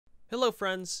Hello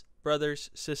friends, brothers,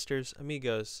 sisters,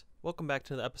 amigos. Welcome back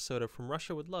to another episode of From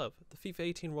Russia with Love, the FIFA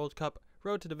 18 World Cup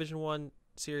Road to Division 1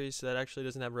 series that actually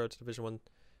doesn't have Road to Division 1.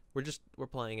 We're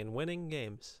playing and winning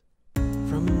games.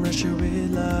 From Russia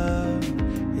with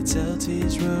love, it's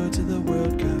LT's road to the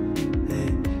World Cup.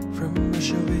 Hey, from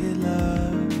Russia with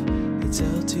love, it's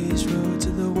LT's road to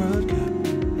the World Cup.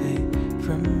 Hey,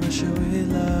 from Russia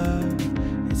with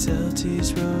love, it's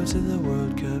LT's road to the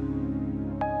World Cup.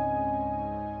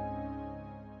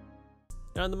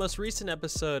 Now, in the most recent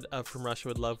episode of From Russia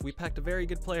with Love, we packed a very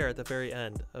good player at the very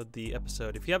end of the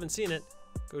episode. If you haven't seen it,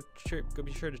 go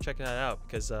be sure to check that out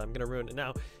because I'm going to ruin it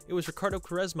now. It was Ricardo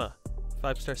Quaresma,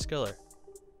 5-star skiller.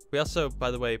 We also, by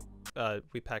the way,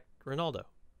 we packed Ronaldo.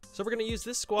 So we're going to use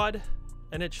this squad,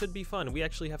 and it should be fun. We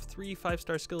actually have 3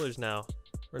 5-star skillers now.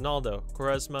 Ronaldo,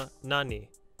 Quaresma, Nani.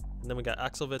 And then we got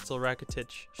Axel Witsel,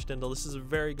 Rakitic, Stindl. This is a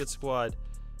very good squad.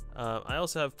 I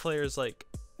also have players like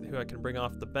who I can bring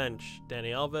off the bench.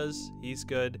 Dani Alves, he's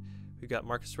good. We've got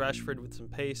Marcus Rashford with some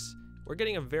pace. We're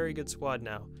getting a very good squad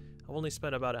now. I've only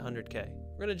spent about 100k.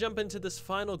 We're gonna jump into this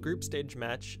final group stage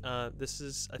match. This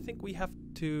is, I think we have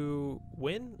to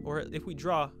win, or if we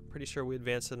draw, pretty sure we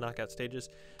advance to the knockout stages.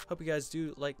 Hope you guys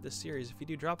do like this series. If you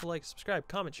do, drop a like, subscribe,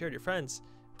 comment, share with your friends.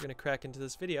 We're gonna crack into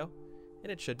this video,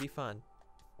 and it should be fun.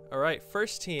 All right,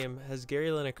 first team has Gary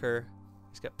Lineker.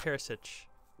 He's got Perisic.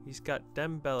 He's got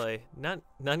Dembele.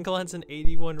 Nangolan's an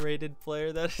 81 rated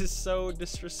player. That is so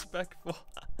disrespectful.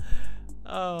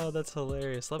 Oh, that's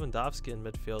hilarious. Lewandowski in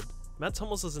midfield. Mats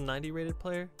Hummels is a 90 rated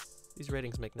player. These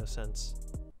ratings make no sense.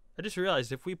 I just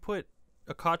realized if we put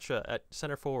Akacha at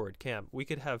center forward camp, we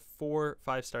could have 4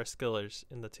 5-star skillers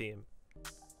in the team.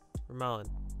 Vermaelen.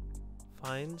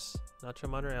 Fines. Nacho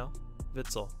Monreal.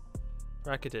 Witsel.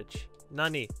 Rakitic.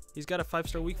 Nani. He's got a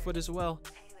 5-star weak foot as well.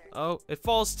 Oh, it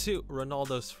falls to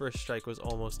Ronaldo's first strike was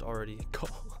almost already a goal.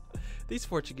 These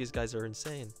Portuguese guys are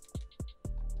insane.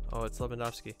 Oh, it's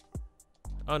Lewandowski.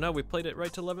 Oh no, we played it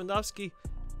right to Lewandowski.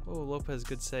 Oh, Lopez,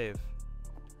 good save.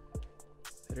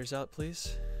 Headers out,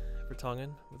 please.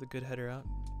 Vertonghen with a good header out.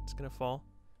 It's gonna fall.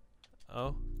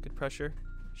 Oh, good pressure.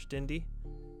 Stindi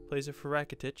plays it for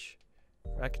Rakitic.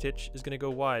 Rakitic is gonna go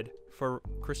wide for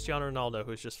Cristiano Ronaldo,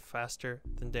 who's just faster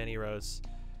than Danny Rose.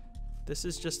 This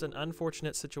is just an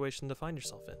unfortunate situation to find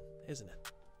yourself in, isn't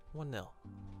it? 1-0.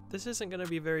 This isn't going to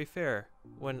be very fair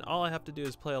when all I have to do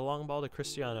is play a long ball to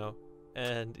Cristiano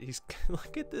and he's...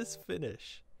 Look at this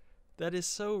finish. That is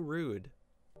so rude.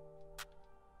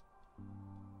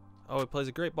 Oh, he plays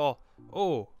a great ball.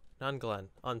 Oh, Nangolan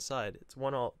onside. It's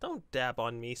 1-1. Don't dab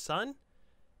on me, son.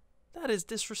 That is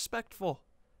disrespectful.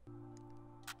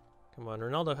 Come on,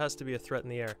 Ronaldo has to be a threat in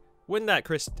the air. Win that,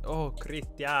 Oh,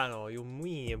 Cristiano, you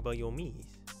me.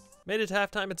 Made it to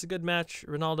halftime. It's a good match.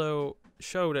 Ronaldo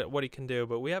showed what he can do,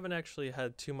 but we haven't actually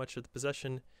had too much of the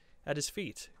possession at his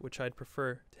feet, which I'd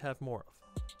prefer to have more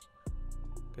of.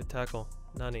 Good tackle.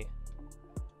 Nani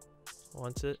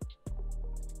wants it.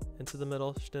 Into the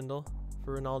middle. Stindl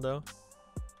for Ronaldo.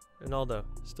 Ronaldo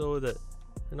still with it.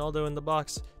 Ronaldo in the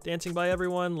box. Dancing by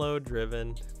everyone. Low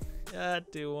driven. Yeah,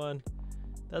 2-1.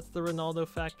 That's the Ronaldo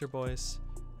factor, boys.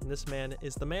 And this man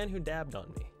is the man who dabbed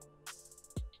on me.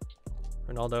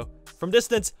 Ronaldo from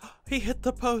distance. He hit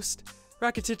the post.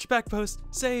 Rakitic back post.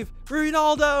 Save.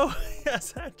 Ronaldo.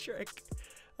 Yes, hat trick.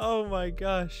 Oh my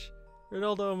gosh.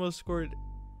 Ronaldo almost scored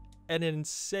an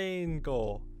insane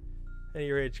goal. And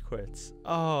he rage quits.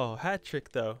 Oh, hat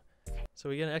trick though. So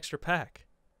we get an extra pack.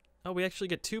 Oh, we actually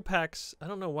get 2 packs. I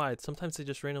don't know why. Sometimes they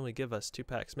just randomly give us 2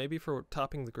 packs. Maybe for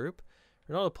topping the group.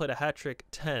 Ronaldo played a hat trick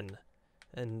 10.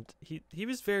 And he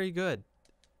was very good.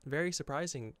 Very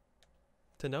surprising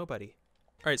to nobody.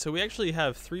 Alright, so we actually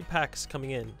have 3 packs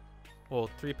coming in. Well,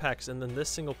 3 packs and then this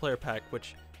single player pack,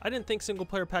 which I didn't think single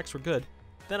player packs were good.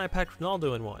 Then I packed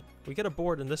Ronaldo in one. We get a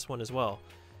board in this one as well.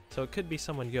 So it could be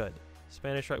someone good.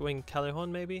 Spanish right wing Callejon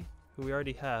maybe, who we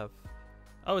already have.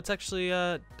 Oh, it's actually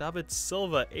David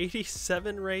Silva,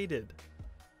 87 rated.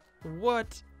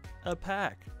 What a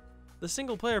pack. The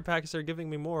single player packs are giving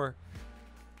me more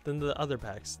than the other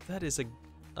packs. That is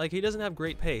he doesn't have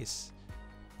great pace,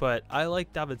 but I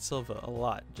like David Silva a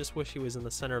lot. Just wish he was in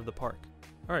the center of the park.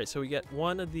 All right, so we get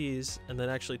 1 of these and then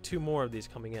actually 2 more of these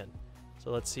coming in. So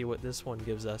let's see what this one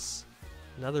gives us.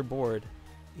 Another board.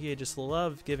 EA just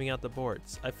love giving out the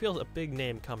boards. I feel a big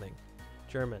name coming.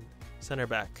 German, center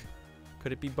back.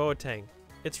 Could it be Boateng?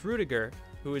 It's Rudiger,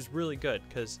 who is really good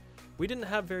because we didn't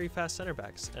have very fast center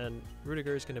backs, and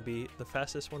Rudiger is going to be the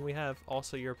fastest one we have,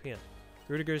 also European.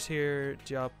 Rudiger's here,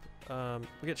 Diop.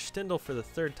 We get Stindl for the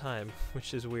 3rd time,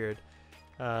 which is weird.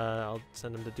 I'll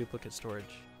send him to duplicate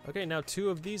storage. Okay, now 2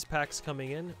 of these packs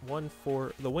coming in, 1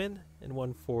 for the win and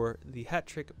 1 for the hat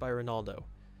trick by Ronaldo.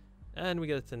 And we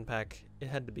get a thin pack. It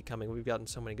had to be coming. We've gotten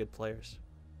so many good players.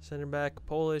 Center back,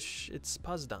 Polish, it's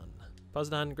Poznan.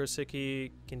 Poznan,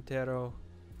 Grosicki, Quintero,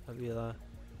 Avila,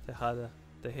 Tejada.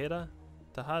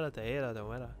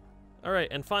 Alright,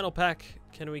 and final pack.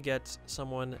 Can we get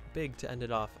someone big to end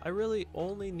it off? I really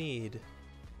only need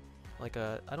like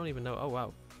I don't even know. Oh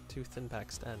wow, 2 thin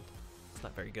packs to end. It's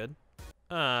not very good.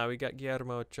 We got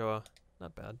Guillermo Ochoa.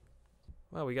 Not bad.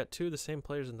 Wow, we got 2 of the same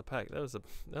players in the pack. That was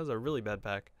a really bad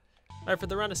pack. All right, for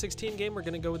the round of 16 game, we're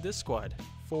gonna go with this squad: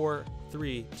 4,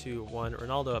 3, 2, 1.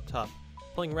 Ronaldo up top,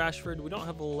 playing Rashford. We don't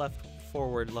have a left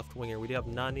forward, left winger. We do have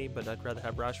Nani, but I'd rather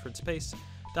have Rashford's pace.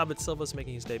 David Silva's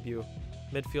making his debut.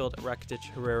 Midfield: Rakitic,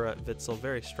 Herrera, Witsel,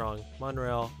 very strong.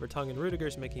 Monreal, Vertonghen,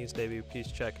 Rudiger's making his debut.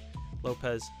 Piszczek,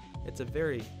 Lopez. It's a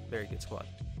very, very good squad.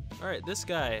 All right, this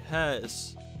guy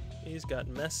he's got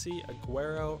Messi,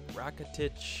 Aguero,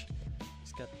 Rakitic.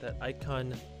 He's got that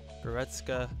icon,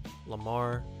 Goretzka,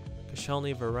 Lamar,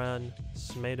 Koscielny, Varane,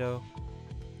 Semedo.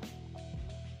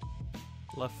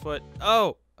 Left foot.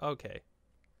 Oh, okay.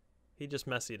 He just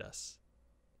Messied us.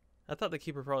 I thought the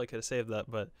keeper probably could have saved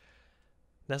that, but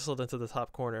nestled into the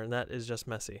top corner, and that is just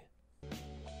Messi.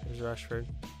 Here's Rashford.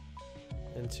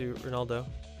 Into Ronaldo.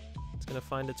 It's going to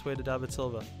find its way to David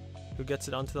Silva, who gets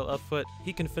it onto the left foot.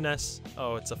 He can finesse.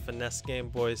 Oh, it's a finesse game,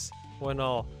 boys.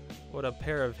 1-1. What a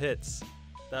pair of hits.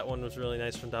 That one was really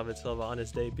nice from David Silva on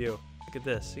his debut. Look at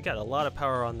this. He got a lot of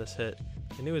power on this hit.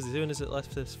 I knew as soon as it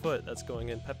left his foot, that's going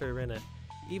in. Pepe Reina,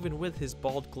 even with his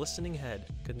bald, glistening head,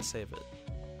 couldn't save it.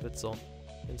 Witsel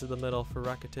into the middle for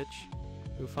Rakitic,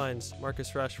 who finds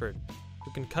Marcus Rashford,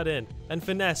 who can cut in and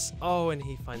finesse. Oh, and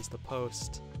he finds the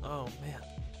post. Oh, man.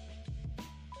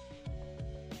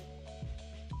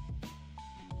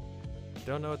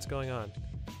 Don't know what's going on,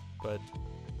 but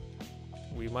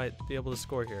we might be able to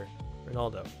score here.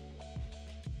 Ronaldo.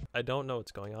 I don't know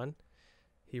what's going on.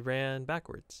 He ran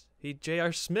backwards. He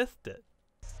J.R. Smithed it.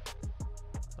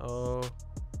 Oh,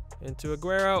 into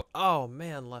Aguero. Oh,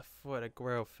 man, left foot.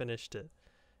 Aguero finished it.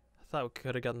 I thought we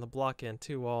could have gotten the block in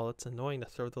too. Oh, it's annoying to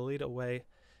throw the lead away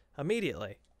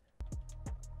immediately.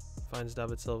 Finds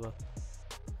David Silva.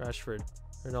 Rashford.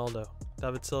 Ronaldo.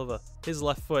 David Silva. His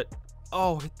left foot.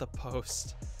 Oh, hit the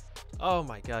post. Oh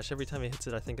my gosh, every time he hits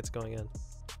it, I think it's going in.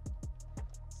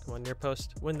 Come on, near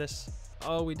post. Win this.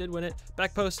 Oh, we did win it.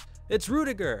 Back post. It's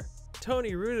Rudiger.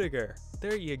 Tony Rudiger.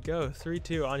 There you go.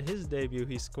 3-2 on his debut.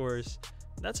 He scores.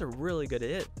 That's a really good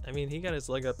hit. I mean, he got his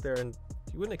leg up there, and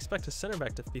you wouldn't expect a center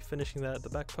back to be finishing that at the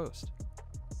back post.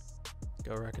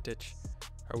 Go, Rakitic.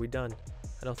 Are we done?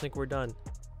 I don't think we're done.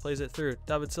 Plays it through.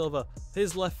 David Silva.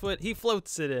 His left foot. He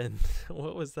floats it in.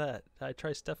 What was that? Did I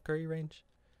try Steph Curry range?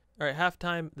 All right,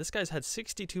 halftime. This guy's had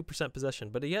 62% possession,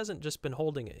 but he hasn't just been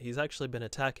holding it. He's actually been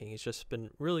attacking. He's just been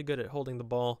really good at holding the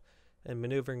ball and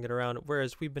maneuvering it around,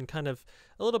 whereas we've been kind of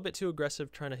a little bit too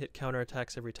aggressive trying to hit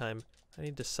counterattacks every time. I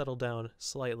need to settle down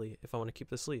slightly if I want to keep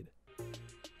this lead.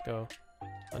 Go.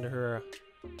 Under Herrera.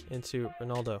 Into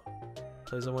Ronaldo.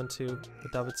 Plays a 1-2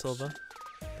 with David Silva.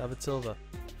 David Silva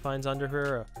finds Under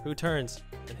Herrera, who turns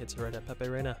and hits it right at Pepe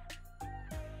Reina.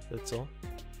 Witsel.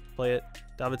 Play it.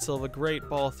 David Silva, great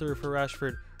ball through for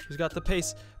Rashford, who's got the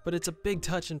pace, but it's a big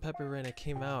touch and Pepe Reina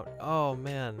came out. Oh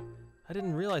man, I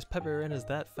didn't realize Pepe Reina is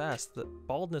that fast. The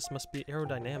baldness must be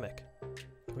aerodynamic.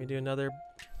 Can we do another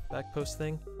back post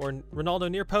thing? Or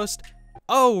Ronaldo near post?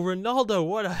 Oh, Ronaldo,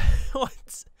 what?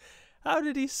 How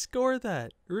did he score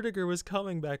that? Rudiger was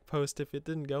coming back post if it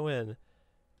didn't go in.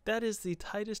 That is the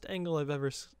tightest angle I've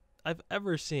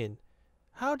ever seen.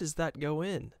 How does that go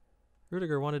in?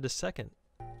 Rudiger wanted a second.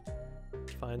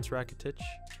 Finds Rakitic.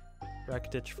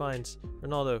 Rakitic finds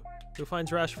Ronaldo, who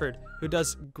finds Rashford, who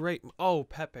does great. Oh,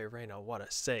 Pepe Reina, what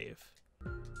a save.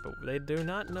 But they do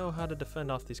not know how to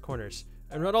defend off these corners.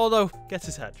 And Ronaldo gets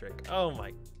his hat trick. Oh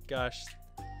my gosh.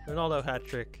 Ronaldo hat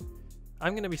trick.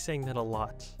 I'm going to be saying that a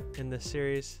lot in this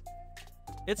series.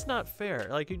 It's not fair.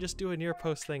 Like, you just do a near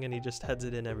post thing and he just heads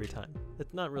it in every time.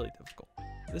 It's not really difficult.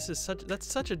 That's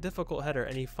such a difficult header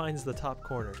and he finds the top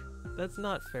corner. That's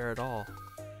not fair at all.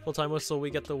 Full-time whistle,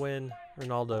 we get the win.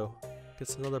 Ronaldo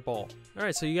gets another ball. All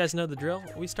right, so you guys know the drill.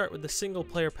 We start with the single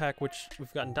player pack, which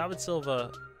we've gotten David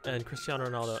Silva and Cristiano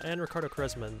Ronaldo and Ricardo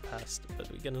Quaresma in the past,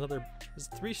 but we get another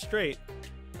 3 straight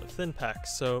of thin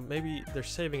packs, so maybe they're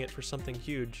saving it for something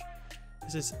huge.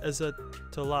 This is Eza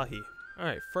Tolahi. All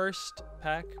right, first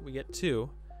pack, we get 2.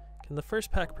 Can the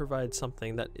first pack provide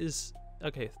something that is...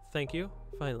 Okay, thank you.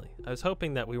 Finally. I was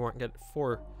hoping that we weren't get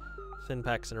 4 thin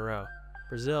packs in a row.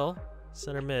 Brazil,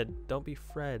 center mid. Don't be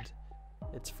Fred.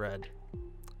 It's Fred.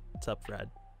 What's up, Fred?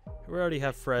 We already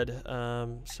have Fred,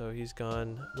 so he's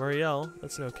gone. Muriel,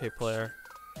 that's an okay player,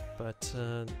 but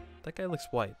that guy looks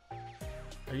white.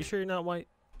 Are you sure you're not white?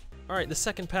 Alright, the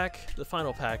second pack, the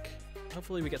final pack.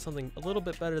 Hopefully we get something a little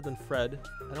bit better than Fred.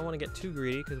 I don't want to get too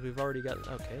greedy because we've already gotten...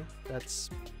 Okay, that's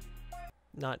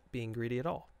not being greedy at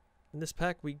all. In this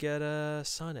pack we get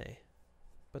Sane,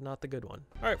 but not the good one.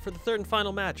 Alright, for the third and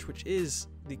final match, which is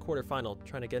the quarterfinal,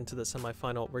 trying to get into the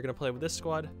semifinal, we're going to play with this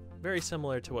squad. Very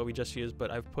similar to what we just used,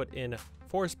 but I've put in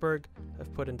Forsberg,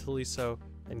 I've put in Tolisso,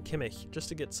 and Kimmich, just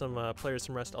to get some players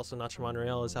some rest. Also, Nacho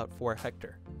Monreal is out for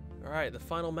Hector. Alright, the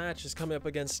final match is coming up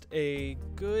against a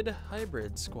good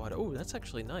hybrid squad. Oh, that's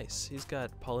actually nice. He's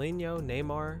got Paulinho,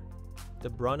 Neymar, De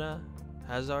Bruyne,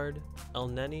 Hazard, El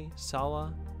Neni,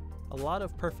 Salah. A lot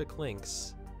of perfect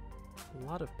links. A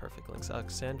lot of perfect links.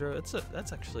 Alexandro,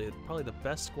 that's actually probably the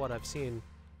best squad I've seen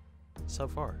so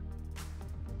far.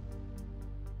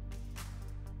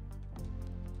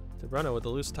 De Bruyne with a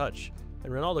loose touch,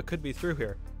 and Ronaldo could be through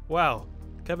here. Wow,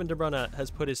 Kevin De Bruyne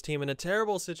has put his team in a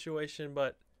terrible situation,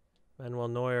 but Manuel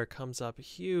Neuer comes up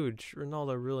huge.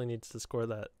 Ronaldo really needs to score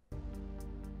that.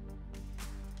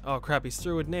 Oh crap, he's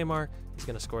through with Neymar. He's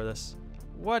gonna score this.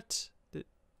 What?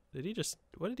 Did he just,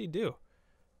 what did he do?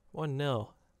 1-0.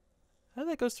 How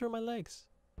did that go through my legs?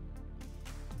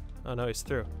 Oh no, he's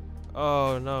through.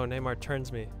 Oh no, Neymar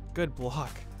turns me. Good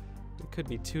block. We could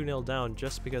be 2-0 down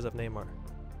just because of Neymar.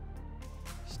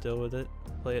 Still with it.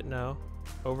 Play it now.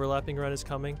 Overlapping run is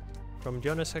coming from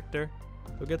Jonas Hector,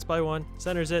 who gets by one,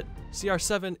 centers it.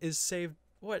 CR7 is saved.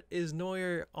 What is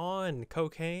Neuer on?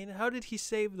 Cocaine? How did he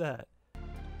save that?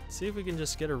 Let's see if we can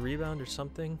just get a rebound or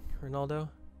something. Ronaldo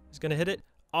is going to hit it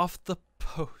off the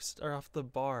post, or off the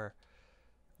bar.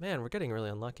 Man, we're getting really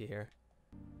unlucky here.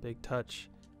 Big touch.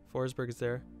 Forsberg is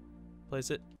there. Plays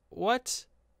it. What?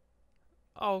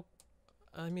 Oh,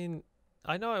 I mean,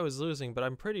 I know I was losing, but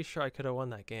I'm pretty sure I could have won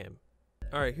that game.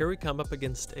 Alright, here we come up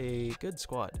against a good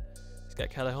squad. He's got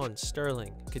Callejon,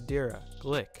 Sterling, Khedira,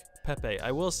 Glick, Pepe.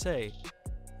 I will say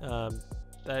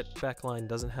that back line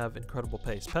doesn't have incredible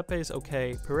pace. Pepe's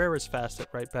okay. Pereira's fast at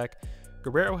right back.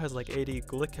 Guerrero has like 80.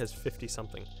 Glick has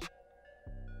 50-something.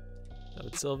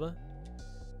 David Silva,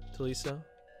 Tolisso,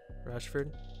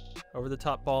 Rashford. Over the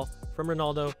top ball from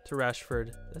Ronaldo to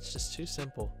Rashford. That's just too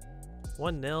simple.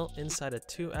 1-0 inside of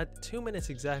at 2 minutes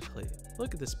exactly.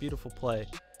 Look at this beautiful play.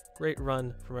 Great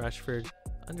run from Rashford.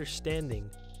 Understanding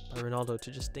by Ronaldo to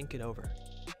just dink it over.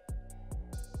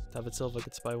 David Silva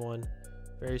gets by one.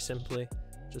 Very simply.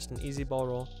 Just an easy ball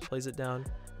roll. Plays it down.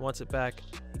 Wants it back.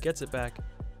 He gets it back.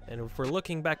 And if we're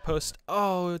looking back post,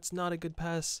 oh, it's not a good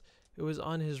pass. It was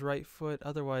on his right foot.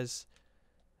 Otherwise,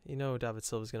 you know David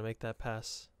Silva's going to make that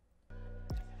pass.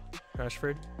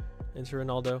 Rashford into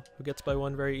Ronaldo, who gets by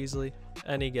one very easily.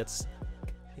 And he gets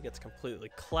completely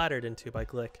clattered into by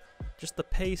Glick. Just the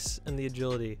pace and the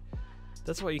agility.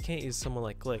 That's why you can't use someone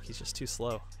like Glick. He's just too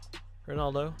slow.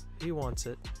 Ronaldo, he wants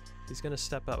it. He's going to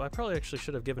step up. I probably actually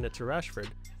should have given it to Rashford,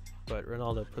 but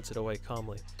Ronaldo puts it away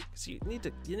calmly. Because you need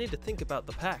to think about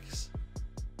the packs.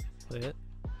 Play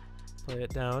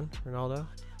it down. Ronaldo,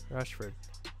 Rashford.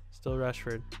 Still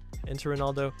Rashford. Into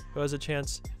Ronaldo, who has a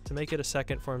chance to make it a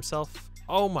second for himself.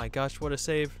 Oh my gosh, what a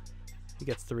save. He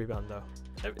gets the rebound though.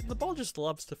 The ball just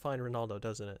loves to find Ronaldo,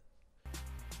 doesn't it?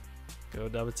 Go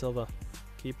David Silva.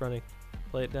 Keep running.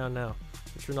 Play it down now.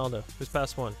 It's Ronaldo. Who's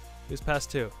past one? Who's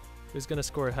past two? Who's going to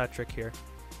score a hat trick here?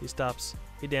 He stops.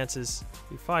 He dances.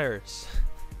 He fires.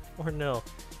 4-0.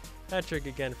 Hat trick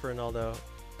again for Ronaldo.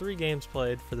 3 games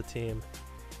played for the team.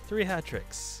 3 hat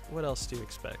tricks. What else do you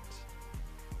expect?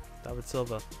 David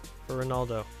Silva for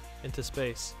Ronaldo. Into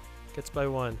space. Gets by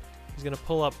one. He's going to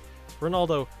pull up.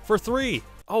 Ronaldo for 3.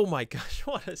 Oh my gosh.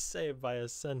 What a save by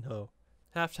Asenjo.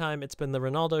 Halftime, it's been the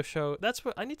Ronaldo show. That's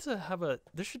what I need to have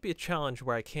there should be a challenge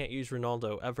where I can't use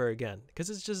Ronaldo ever again. Because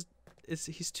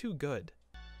he's too good.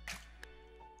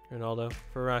 Ronaldo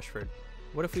for Rashford.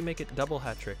 What if we make it double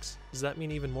hat tricks? Does that mean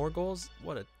even more goals?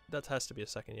 That has to be a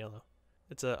second yellow.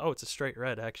 It's a straight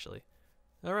red actually.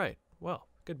 Alright, well,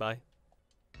 goodbye.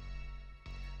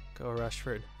 Go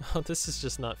Rashford. Oh, this is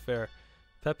just not fair.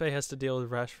 Pepe has to deal with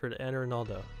Rashford and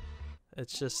Ronaldo.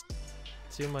 It's just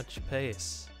too much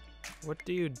pace. What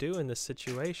do you do in this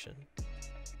situation?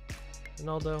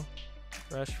 Ronaldo,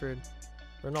 Rashford,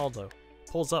 Ronaldo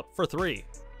pulls up for 3.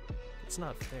 It's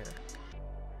not fair.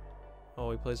 Oh,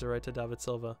 he plays it right to David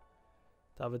Silva.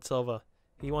 David Silva.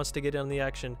 He wants to get in on the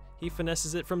action. He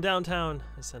finesses it from downtown.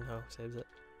 Asenjo saves it.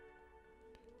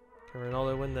 Can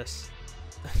Ronaldo win this?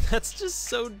 That's just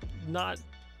so not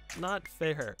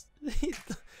fair.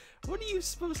 What are you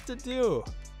supposed to do?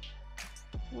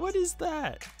 What is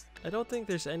that? I don't think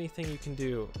there's anything you can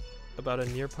do about a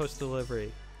near post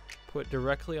delivery put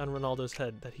directly on Ronaldo's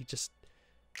head that he just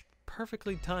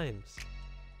perfectly times.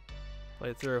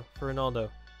 Play it through for Ronaldo.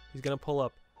 He's gonna pull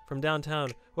up from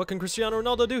downtown. What can Cristiano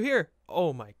Ronaldo do here?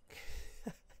 Oh my.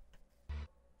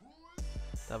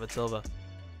 David Silva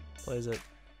plays it.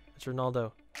 It's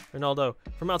Ronaldo. Ronaldo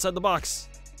from outside the box.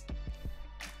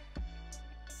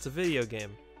 It's a video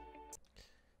game.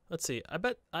 Let's see. I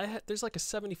bet there's like a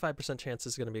 75% chance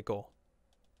this is gonna be a goal.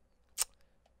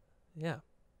 Yeah.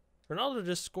 Ronaldo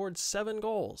just scored 7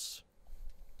 goals.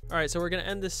 Alright, so we're going to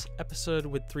end this episode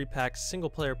with 3 packs. Single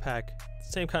player pack.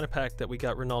 Same kind of pack that we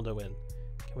got Ronaldo in.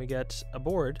 Can we get a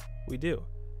board? We do.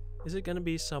 Is it going to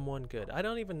be someone good? I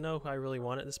don't even know who I really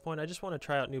want at this point. I just want to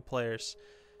try out new players.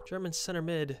 German center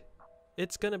mid.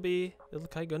 It's going to be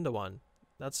Ilkay Gundogan.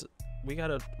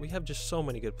 We have just so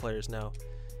many good players now.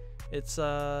 It's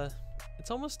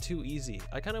almost too easy.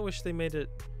 I kind of wish they made it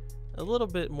a little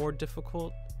bit more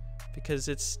difficult, because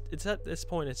it's at this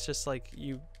point it's just like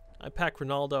I pack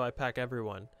Ronaldo, I pack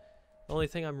everyone. The only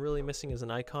thing I'm really missing is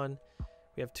an icon.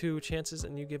 We have 2 chances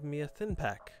and you give me a thin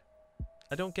pack.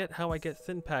 I don't get how I get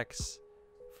thin packs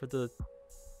for the...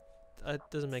 It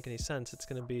doesn't make any sense. It's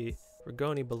going to be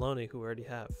Rigoni Baloney, who we already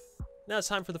have. Now it's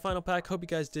time for the final pack. Hope you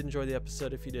guys did enjoy the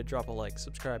episode. If you did, drop a like,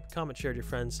 subscribe, comment, share with your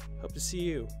friends. Hope to see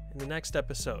you in the next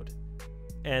episode.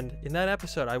 And in that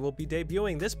episode, I will be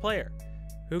debuting this player,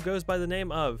 who goes by the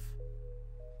name of...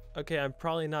 Okay, I'm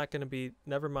probably not going to be...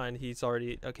 Never mind, he's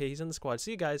already... Okay, he's in the squad.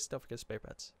 See you guys. Don't forget to spare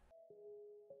pets.